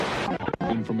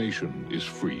information is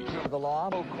free. The law.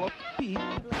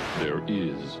 There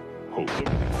is hope.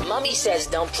 Mommy says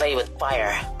don't play with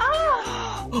fire.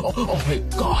 Oh my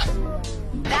God.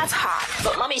 That's hot.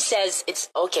 But Mommy says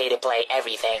it's okay to play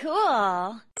everything.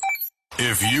 Cool.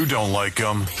 If you don't like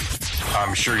them,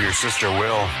 I'm sure your sister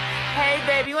will. Hey,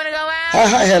 babe, you want to go out?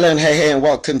 Hi, hello, and hey, and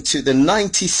welcome to the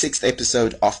 96th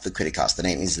episode of the Criticast. The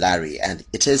name is Larry, and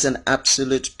it is an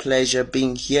absolute pleasure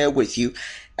being here with you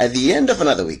at the end of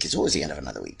another week. It's always the end of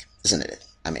another week, isn't it?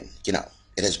 I mean, you know,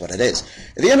 it is what it is.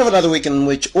 At the end of another week in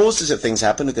which all sorts of things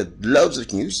happen. We've got loads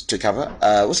of news to cover.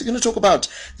 We're also going to talk about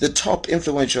the top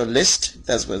influential list.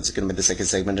 That's what's going to be the second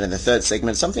segment. And in the third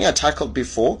segment, something I tackled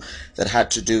before that had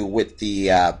to do with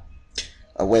the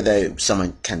whether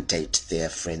someone can date their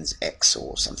friend's ex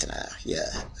or something like that.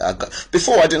 Yeah.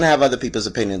 Before, I didn't have other people's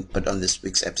opinions, but on this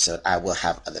week's episode, I will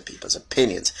have other people's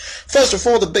opinions. First of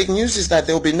all, the big news is that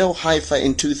there will be no Hifa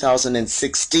in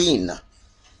 2016.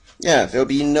 Yeah, there will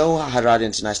be no Harare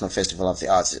International Festival of the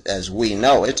Arts as we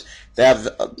know it. They have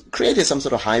created some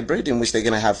sort of hybrid in which they're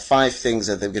going to have 5 things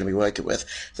that they're going to be working with.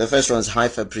 The first one is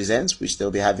Hifa Presents, which they'll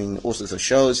be having all sorts of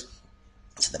shows.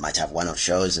 So they might have one-off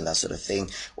shows and that sort of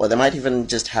thing, or they might even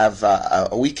just have a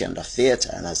weekend of theatre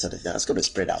and that sort of thing. That's going to be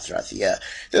spread out throughout the year.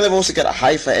 Then they've also got a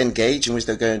Hifa Engage, in which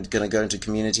they're going to go into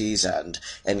communities and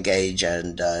engage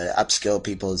and upskill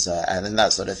people's and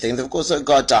that sort of thing. They've also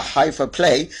got a Hifa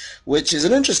Play, which is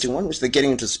an interesting one, which they're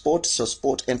getting into sport, so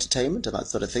sport entertainment and that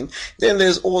sort of thing. Then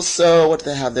there's also what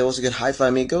they have. They also got Hifa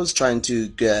Amigos, trying to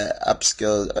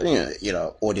upskill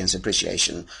audience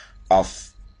appreciation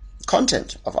of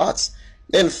content of arts.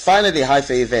 Then finally,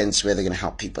 Hifa Events, where they're going to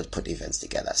help people put events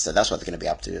together. So that's what they're going to be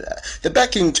up to. They're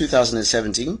back in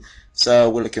 2017, so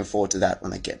we're looking forward to that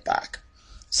when they get back.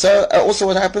 So also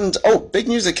what happened, big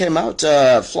news that came out,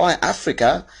 Fly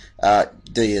Africa,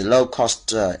 the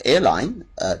low-cost airline,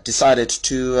 decided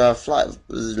to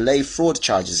lay fraud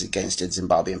charges against its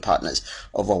Zimbabwean partners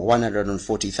over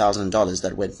 $140,000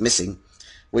 that went missing,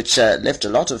 which left a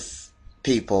lot of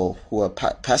people who are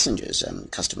passengers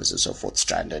and customers and so forth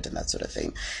stranded and that sort of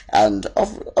thing. And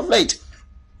of late,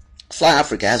 Fly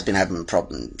Africa has been having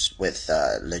problems with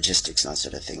logistics and that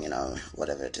sort of thing,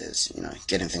 whatever it is,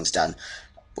 getting things done,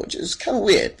 which is kind of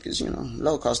weird because,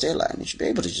 low-cost airline, you should be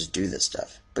able to just do this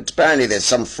stuff. But apparently there's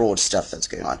some fraud stuff that's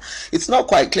going on. It's not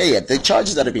quite clear yet. The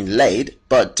charges that have been laid,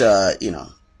 but,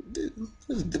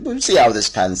 we'll see how this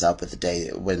pans out with the day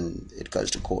when it goes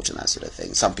to court and that sort of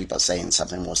thing. Some people are saying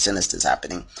something more sinister is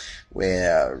happening,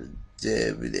 where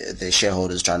the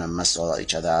shareholders trying to muscle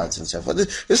each other out and so forth.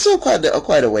 There's still quite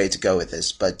a way to go with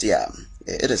this, but yeah,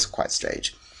 it is quite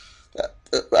strange.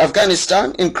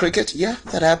 Afghanistan in cricket, yeah,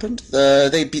 that happened.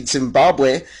 They beat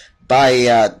Zimbabwe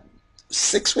by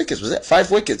 6 wickets, was it?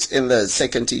 5 wickets in the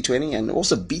second T20 and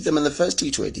also beat them in the first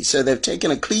T20. So they've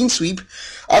taken a clean sweep.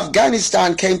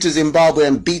 Afghanistan came to Zimbabwe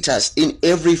and beat us in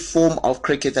every form of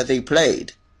cricket that they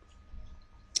played.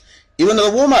 Even in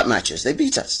the warm-up matches, they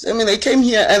beat us. I mean, they came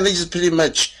here and they just pretty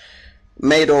much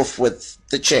made off with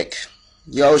the chick.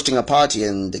 You're hosting a party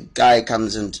and the guy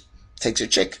comes and takes your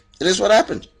chick. It is what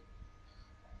happened.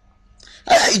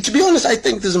 To be honest, I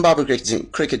think the Zimbabwe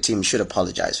cricket team should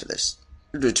apologize for this.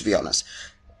 To be honest,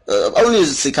 only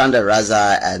Sikandar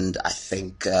Raza and I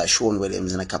think Sean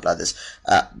Williams and a couple others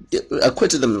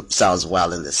acquitted themselves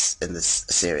well in this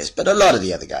series, but a lot of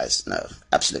the other guys, no,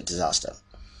 absolute disaster.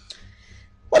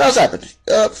 What else happened?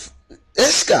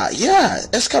 Eska, yeah,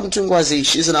 Eska Mtungwazi.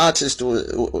 She's an artist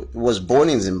who was born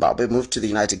in Zimbabwe, moved to the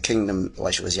United Kingdom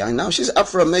while she was young. Now she's up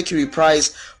for a Mercury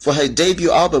Prize for her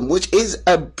debut album, which is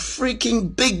a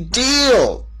freaking big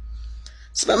deal.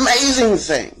 It's an amazing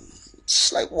thing.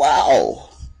 It's like, wow.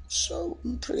 So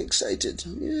I'm pretty excited.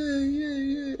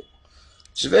 Yeah.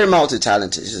 She's very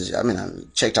multi-talented.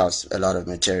 I've checked out a lot of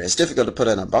material. It's difficult to put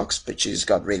her in a box, but she's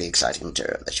got really exciting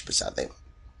material that she puts out there.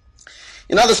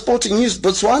 In other sporting news,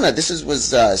 Botswana,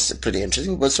 was pretty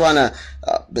interesting. Botswana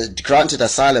granted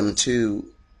asylum to,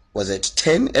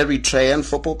 10 Eritrean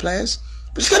football players?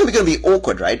 Which is going to be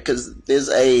awkward, right? Because there's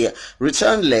a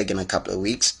return leg in a couple of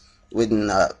weeks when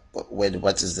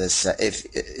if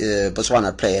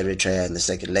Botswana play Eritrea in the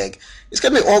second leg. It's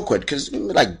going to be awkward because,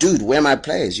 like, dude, where are my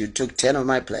players? You took 10 of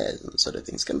my players and sort of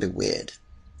thing. It's going to be weird.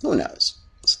 Who knows?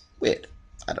 It's weird.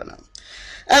 I don't know.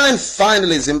 And then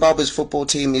finally, Zimbabwe's football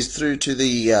team is through to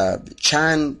the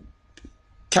Chan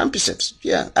Championships.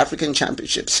 Yeah, African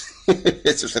Championships.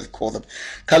 That's what they call them.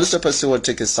 Callisto Pasua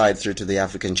took his side through to the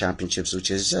African Championships, which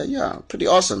is, pretty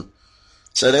awesome.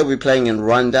 So they'll be playing in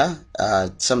Rwanda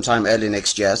sometime early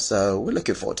next year, so we're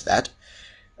looking forward to that.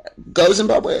 Go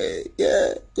Zimbabwe!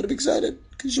 Yeah, gonna be excited,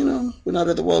 because, we're not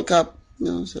at the World Cup.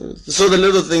 So the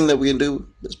little thing that we can do,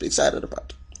 let's be excited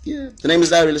about. Yeah. The name is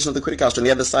Larry. Listen to the Criticast. On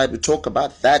the other side, we talk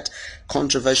about that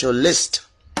controversial list.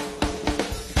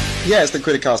 Yes, the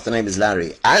Criticast. The name is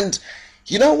Larry. And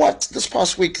you know what? This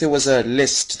past week there was a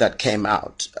list that came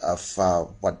out of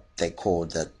what they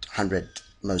called the 100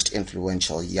 most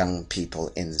influential young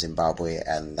people in Zimbabwe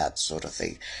and that sort of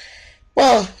thing.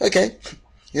 Well, okay.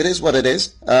 It is what it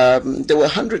is. There were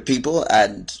 100 people,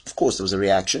 and of course there was a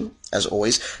reaction, as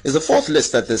always. It's the fourth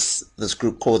list that this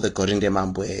group called the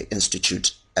Zimbabwe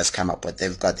Institute has come up with.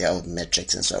 They've got their own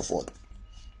metrics and so forth.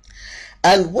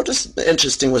 And what was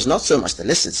interesting was not so much the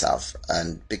list itself,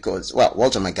 and because, well,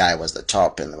 Walter Magai was the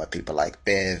top, and there were people like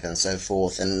Bev and so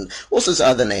forth, and also some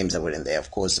other names that were in there.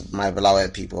 Of course, my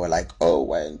Bulawayo people were like, oh,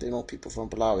 why aren't there no people from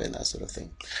Bulawayo and that sort of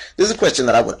thing. This is a question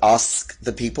that I would ask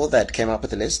the people that came up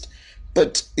with the list.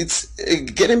 But it's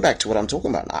getting back to what I'm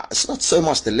talking about now. It's not so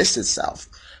much the list itself,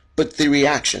 but the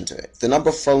reaction to it. The number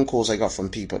of phone calls I got from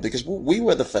people, because we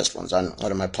were the first ones on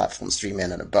one of my platforms, 3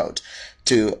 Men in a Boat,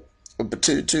 to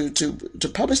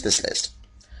publish this list.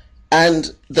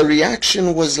 And the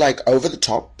reaction was like over the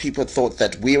top. People thought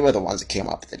that we were the ones that came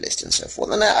up with the list and so forth.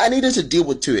 And I needed to deal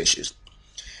with two issues.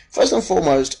 First and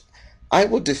foremost, I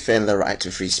will defend the right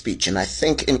to free speech. And I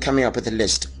think in coming up with the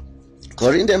list,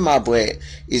 Zimbabwe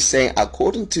is saying,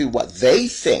 according to what they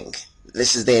think,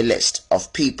 this is their list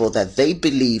of people that they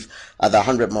believe are the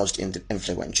 100 most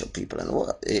influential people in the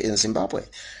world, in Zimbabwe,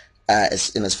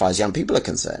 as far as young people are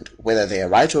concerned. Whether they are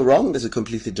right or wrong, there's a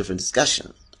completely different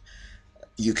discussion.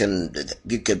 People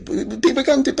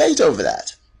can debate over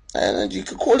that, and you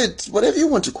can call it whatever you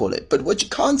want to call it. But what you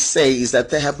can't say is that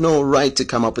they have no right to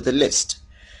come up with a list,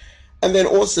 and then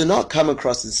also not come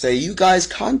across and say you guys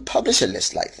can't publish a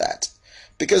list like that.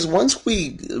 Because once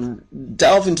we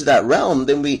delve into that realm,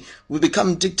 then we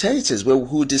become dictators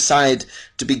who decide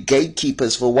to be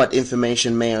gatekeepers for what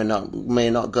information may or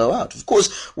not go out. Of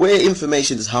course, where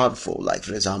information is harmful, like,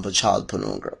 for example, child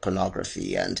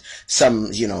pornography and some,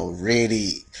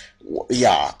 really,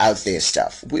 out there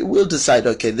stuff, we will decide,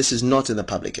 okay, this is not in the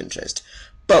public interest.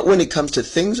 But when it comes to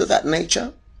things of that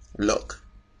nature, look,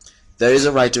 there is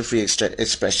a right to free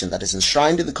expression that is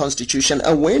enshrined in the Constitution,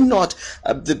 and we're not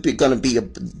going to be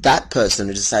that person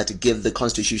who decide to give the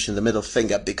Constitution the middle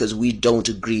finger because we don't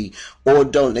agree or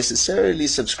don't necessarily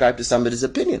subscribe to somebody's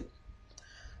opinion.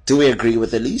 Do we agree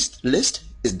with the list?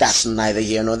 That's neither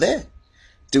here nor there.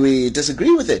 Do we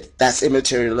disagree with it? That's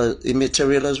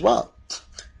immaterial as well.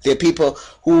 There are people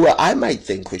who I might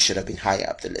think we should have been higher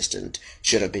up the list and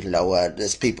should have been lower.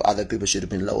 Other people should have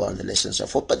been lower on the list and so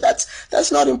forth. But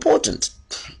that's not important.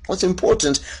 What's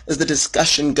important is the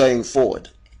discussion going forward.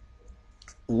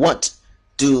 What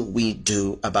do we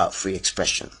do about free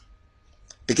expression?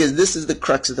 Because this is the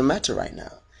crux of the matter right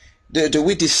now. Do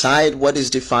we decide what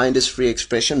is defined as free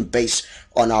expression based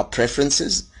on our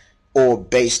preferences, or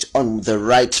based on the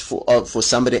right for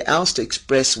somebody else to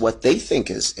express what they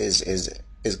think is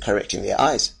correct in their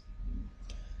eyes?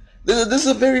 This is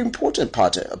a very important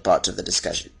part of the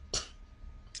discussion.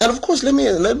 And of course, let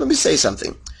me say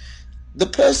something. The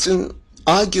person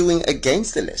arguing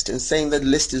against the list and saying that the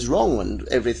list is wrong and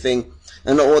everything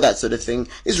and all that sort of thing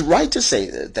is right to say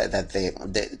that they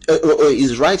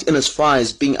is right in as far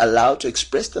as being allowed to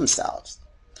express themselves.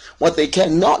 What they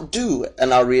cannot do,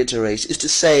 and I'll reiterate, is to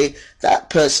say that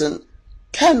person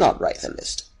cannot write the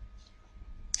list.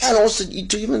 And also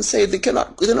to even say they're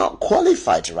not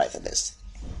qualified to write the list.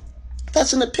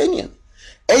 That's an opinion.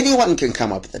 Anyone can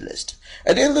come up with a list.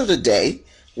 At the end of the day,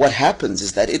 what happens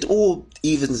is that it all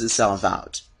evens itself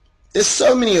out. There's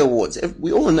so many awards.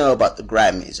 We all know about the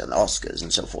Grammys and the Oscars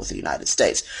and so forth in the United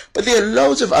States. But there are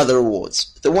loads of other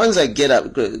awards. The ones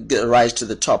that rise to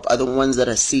the top are the ones that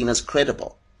are seen as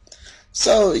credible.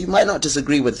 So you might not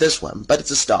disagree with this one, but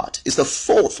it's a start. It's the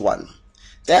fourth one.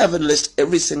 They have a list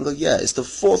every single year. It's the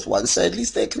fourth one, so at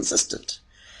least they're consistent.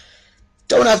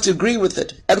 Don't have to agree with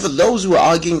it. And for those who are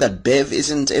arguing that Bev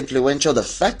isn't influential, the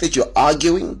fact that you're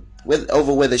arguing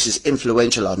over whether she's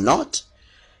influential or not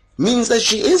means that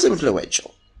she is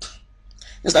influential.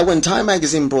 It's like when Time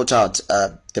magazine brought out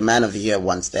the Man of the Year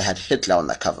once, they had Hitler on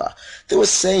the cover. They were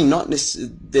saying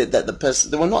they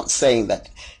were not saying that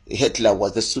Hitler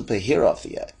was the superhero of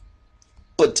the year,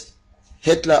 but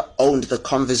Hitler owned the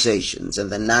conversations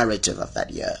and the narrative of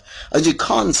that year. And you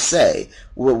can't say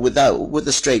with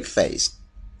a straight face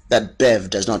that Bev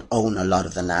does not own a lot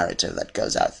of the narrative that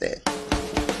goes out there.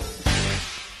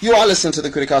 You are listening to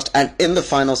the Criticast, and in the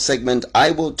final segment,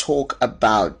 I will talk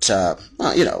about,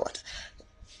 you know what,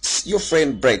 your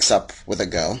friend breaks up with a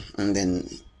girl, and then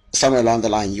somewhere along the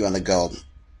line, you and the girl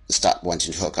start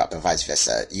wanting to hook up, and vice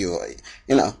versa.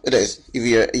 It is.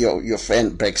 If your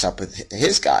friend breaks up with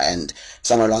his guy, and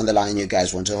somewhere along the line you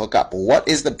guys want to hook up, what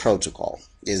is the protocol?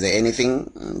 Is there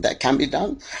anything that can be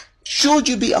done? Should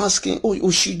you be asking,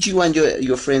 or should you and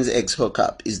your friend's ex hook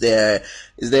up? Is there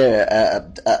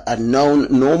a known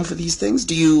norm for these things?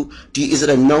 Is it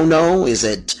a no? Is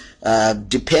it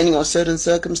depending on certain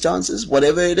circumstances?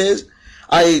 Whatever it is,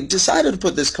 I decided to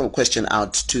put this question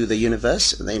out to the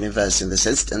universe. The universe in this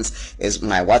instance is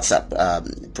my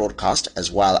WhatsApp broadcast,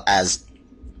 as well as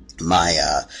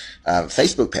my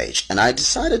Facebook page, and I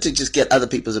decided to just get other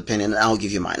people's opinion, and I'll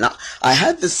give you mine. Now, I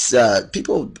had this,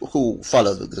 people who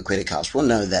follow the Kwirirayi will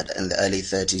know that in the early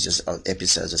 30s or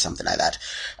episodes or something like that,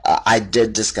 I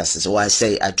did discuss this, or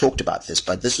I talked about this,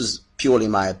 but this was purely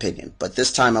my opinion. But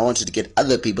this time I wanted to get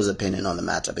other people's opinion on the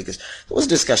matter, because there was a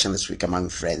discussion this week among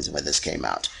friends when this came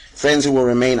out. Friends who will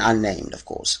remain unnamed, of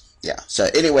course. Yeah. So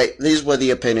anyway, these were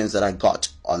the opinions that I got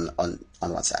on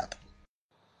WhatsApp.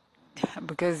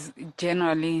 Because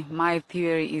generally my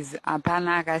theory is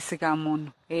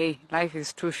hey, life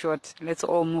is too short, let's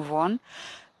all move on.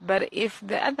 But if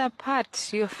the other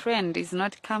part, your friend, is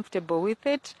not comfortable with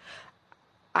it,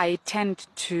 I tend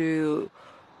to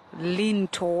lean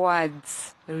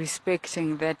towards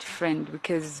respecting that friend,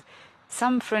 because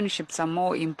some friendships are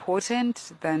more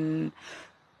important than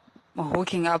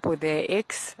hooking up with their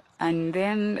ex. And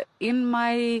then in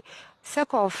my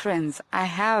circle of friends, I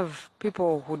have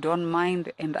people who don't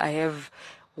mind, and I have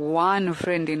one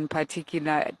friend in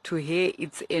particular. To her,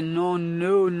 it's a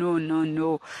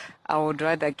no. I would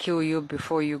rather kill you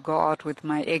before you go out with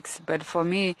my ex. But for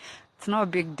me, it's no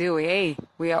big deal. Hey,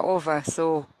 we are over,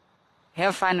 so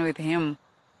have fun with him.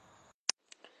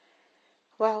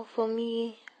 Well, for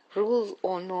me, rules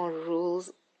or no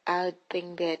rules, I would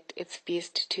think that it's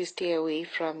best to stay away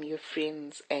from your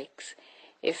friend's ex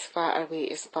as far away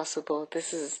as possible.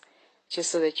 This is just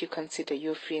so that you consider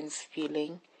your friend's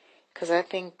feeling, because I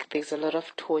think there's a lot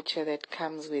of torture that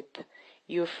comes with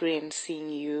your friend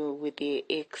seeing you with their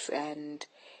ex and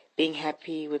being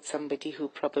happy with somebody who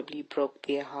probably broke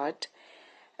their heart.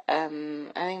 I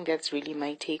think that's really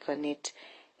my take on it.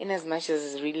 In as much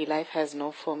as really life has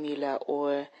no formula,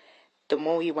 or the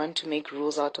more we want to make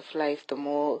rules out of life, the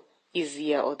more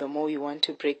easier, or the more we want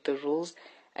to break the rules,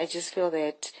 I just feel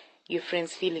that your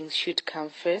friend's feelings should come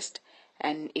first,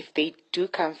 and if they do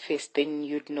come first, then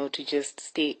you'd know to just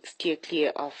steer clear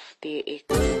of their ex.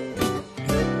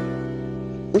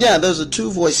 Yeah, those are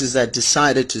two voices that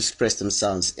decided to express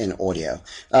themselves in audio.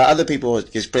 Other people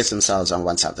express themselves on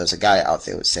WhatsApp. There's a guy out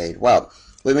there who said, well,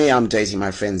 with me, I'm dating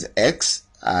my friend's ex,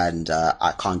 and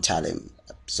I can't tell him,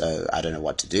 so I don't know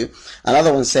what to do.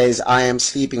 Another one says, I am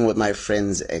sleeping with my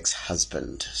friend's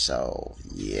ex-husband. So,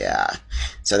 yeah.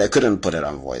 So they couldn't put it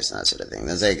on voice and that sort of thing.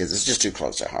 It's just too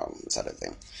close to home, sort of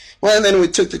thing. Well, and then we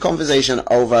took the conversation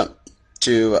over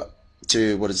to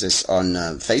what is this, on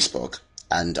Facebook.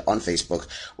 And on Facebook,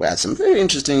 we had some very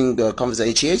interesting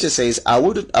conversation. She just says, I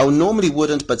normally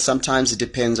wouldn't, but sometimes it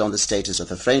depends on the status of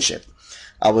the friendship.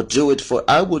 I would do it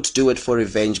for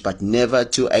revenge, but never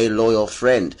to a loyal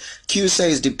friend. Q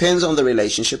says, depends on the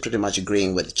relationship, pretty much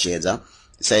agreeing with Chieza.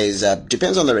 Says,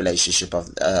 depends on the relationship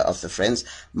of the friends.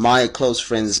 My close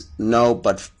friends know,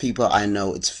 but people I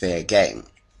know, it's fair game.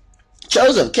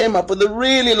 Joseph came up with a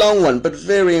really long one, but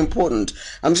very important.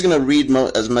 I'm just going to read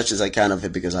as much as I can of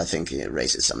it, because I think it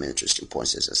raises some interesting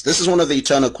points. This is one of the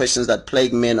eternal questions that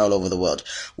plague men all over the world.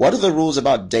 What are the rules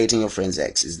about dating your friend's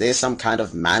ex? Is there some kind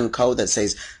of man code that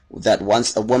says that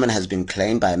once a woman has been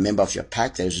claimed by a member of your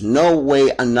pack, there's no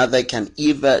way another can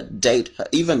even date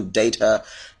her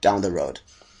down the road?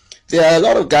 There are a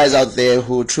lot of guys out there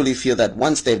who truly feel that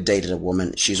once they've dated a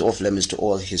woman, she's off limits to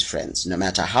all his friends, no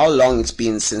matter how long it's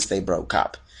been since they broke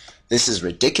up. This is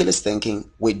ridiculous thinking.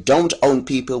 We don't own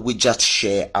people, we just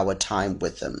share our time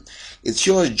with them. It's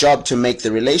your job to make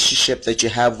the relationship that you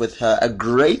have with her a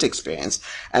great experience,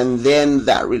 and then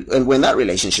when that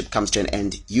relationship comes to an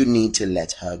end, you need to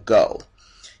let her go.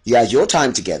 You had your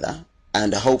time together,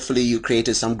 and hopefully you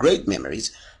created some great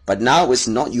memories, but now it's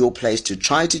not your place to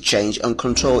try to change and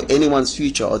control anyone's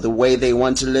future or the way they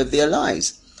want to live their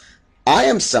lives. I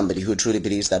am somebody who truly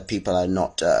believes that people are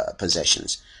not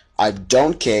possessions. I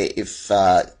don't care if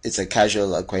it's a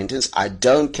casual acquaintance. I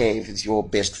don't care if it's your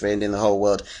best friend in the whole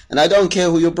world, and I don't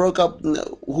care who broke up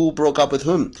with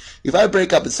whom. If I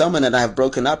break up with someone and I have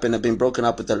broken up and I've broken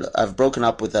up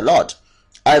with a lot,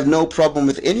 I have no problem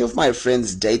with any of my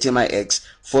friends dating my ex,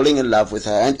 falling in love with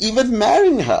her, and even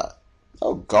marrying her.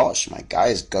 Oh gosh, my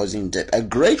guys goes in deep. A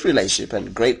great relationship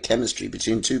and great chemistry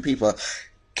between two people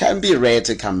can be rare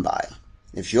to come by.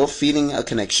 If you're feeling a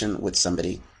connection with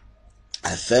somebody,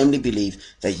 I firmly believe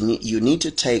that you need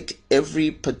to take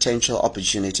every potential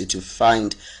opportunity to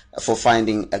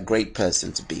finding a great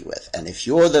person to be with. And if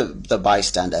you're the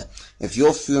bystander, if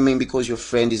you're fuming because your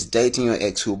friend is dating your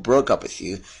ex who broke up with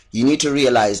you, you need to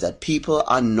realize that people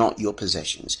are not your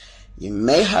possessions. You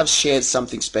may have shared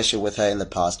something special with her in the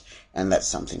past, and that's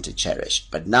something to cherish.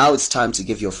 But now it's time to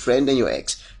give your friend and your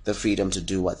ex the freedom to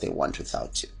do what they want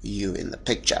without you in the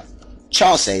picture.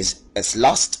 Charles says, it's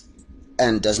lost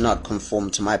and does not conform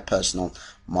to my personal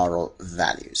moral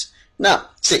values. Now,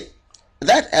 see,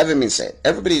 that having been said,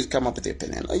 everybody's come up with the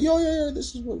opinion, like, yeah,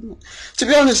 this is what... To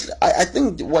be honest, I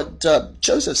think what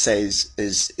Joseph says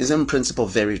is in principle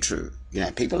very true. You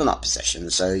know, people are not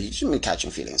possessions, so you shouldn't be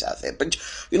catching feelings out there. But,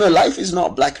 you know, life is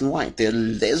not black and white.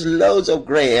 There's loads of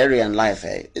grey area in life,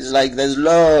 eh? It's like there's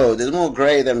more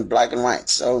grey than black and white.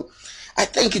 So I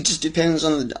think it just depends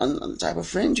on the type of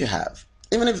friend you have.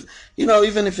 Even if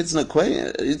it's an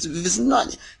acquaintance, if it's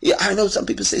not, yeah, I know some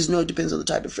people say no, it depends on the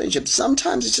type of friendship.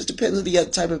 Sometimes it just depends on the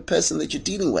type of person that you're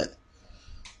dealing with.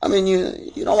 I mean,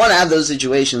 you don't want to have those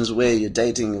situations where you're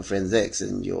dating your friend's ex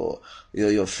and your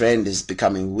friend is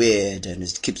becoming weird and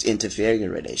keeps interfering in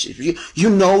a relationship. You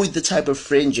know the type of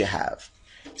friend you have.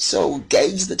 So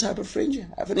gauge the type of friend you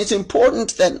have. And it's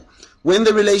important that when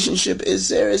the relationship is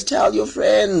serious, tell your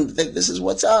friend that this is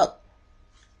what's up.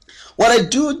 What I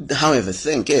do, however,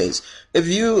 think is, if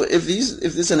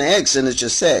it's an ex and it's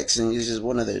just sex and it's just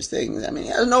one of those things, I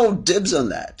mean, I have no dibs on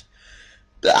that.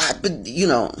 But you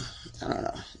know, I don't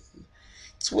know.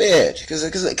 It's weird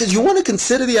because you want to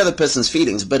consider the other person's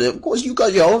feelings, but of course you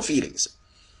got your own feelings.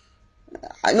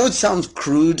 I know it sounds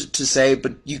crude to say,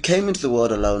 but you came into the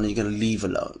world alone and you're going to leave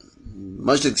alone.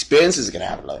 Most experiences you're going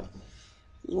to have alone.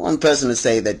 One person would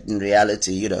say that in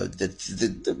reality, you know,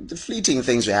 the fleeting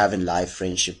things we have in life,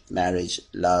 friendship, marriage,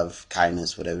 love,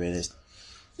 kindness, whatever it is,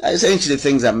 are essentially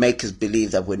things that make us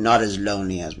believe that we're not as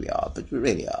lonely as we are, but we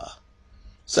really are.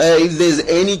 So if there's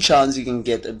any chance you can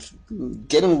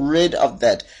getting rid of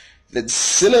that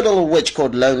silly little witch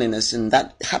called loneliness, and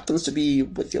that happens to be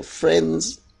with your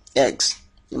friend's ex,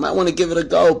 you might want to give it a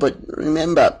go, but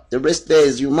remember, the risk there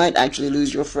is you might actually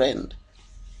lose your friend.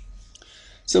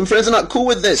 Some friends are not cool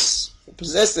with this. They're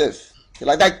possessive. They're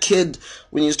like that kid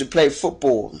when you used to play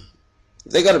football.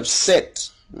 They got upset.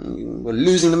 You were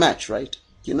losing the match, right?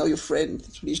 You know your friend.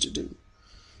 That's what you used to do.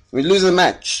 When you lose the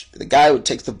match, the guy would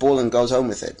take the ball and goes home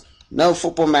with it. No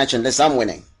football match unless I'm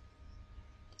winning.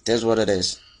 There's what it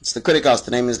is. It's the Criticast.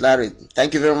 The name is Larry.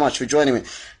 Thank you very much for joining me.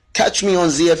 Catch me on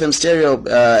ZFM Stereo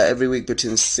every week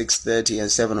between 6:30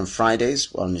 and 7 on Fridays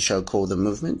on the show called The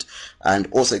Movement. And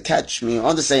also catch me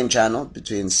on the same channel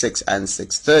between 6 and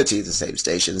 6:30, the same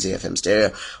station, ZFM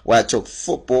Stereo, where I talk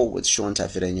football with Sean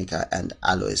Tafirenyika and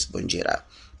Alois Bonjira.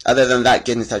 Other than that,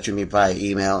 get in touch with me via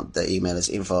email. The email is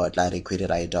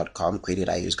info@kwirirayi.com.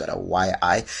 Kwirirayi's got a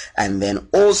Y-I. And then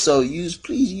also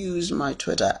please use my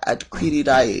Twitter at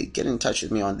Kwirirayi. Get in touch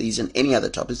with me on these and any other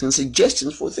topics and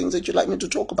suggestions for things that you'd like me to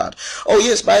talk about. Oh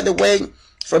yes, by the way,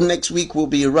 from next week we'll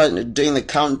be doing the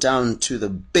countdown to the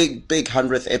big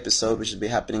 100th episode, which will be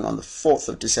happening on the 4th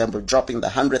of December, dropping the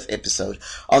 100th episode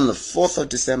on the 4th of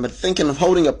December, thinking of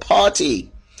holding a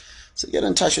party. So get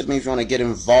in touch with me if you want to get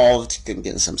involved. You can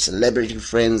get some celebrity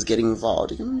friends getting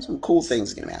involved. Some cool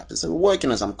things are going to happen. So we're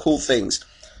working on some cool things.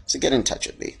 So get in touch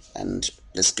with me and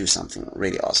let's do something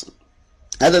really awesome.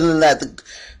 Other than that,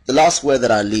 the last word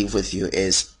that I leave with you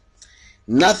is,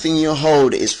 nothing you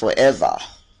hold is forever.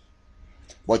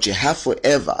 What you have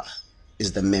forever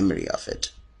is the memory of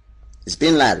it. It's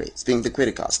been Larry. It's been the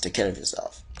Criticast. Take care of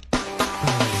yourself.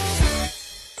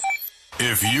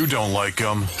 If you don't like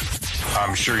them,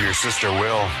 I'm sure your sister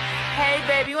will. Hey,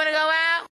 baby, you want to go out?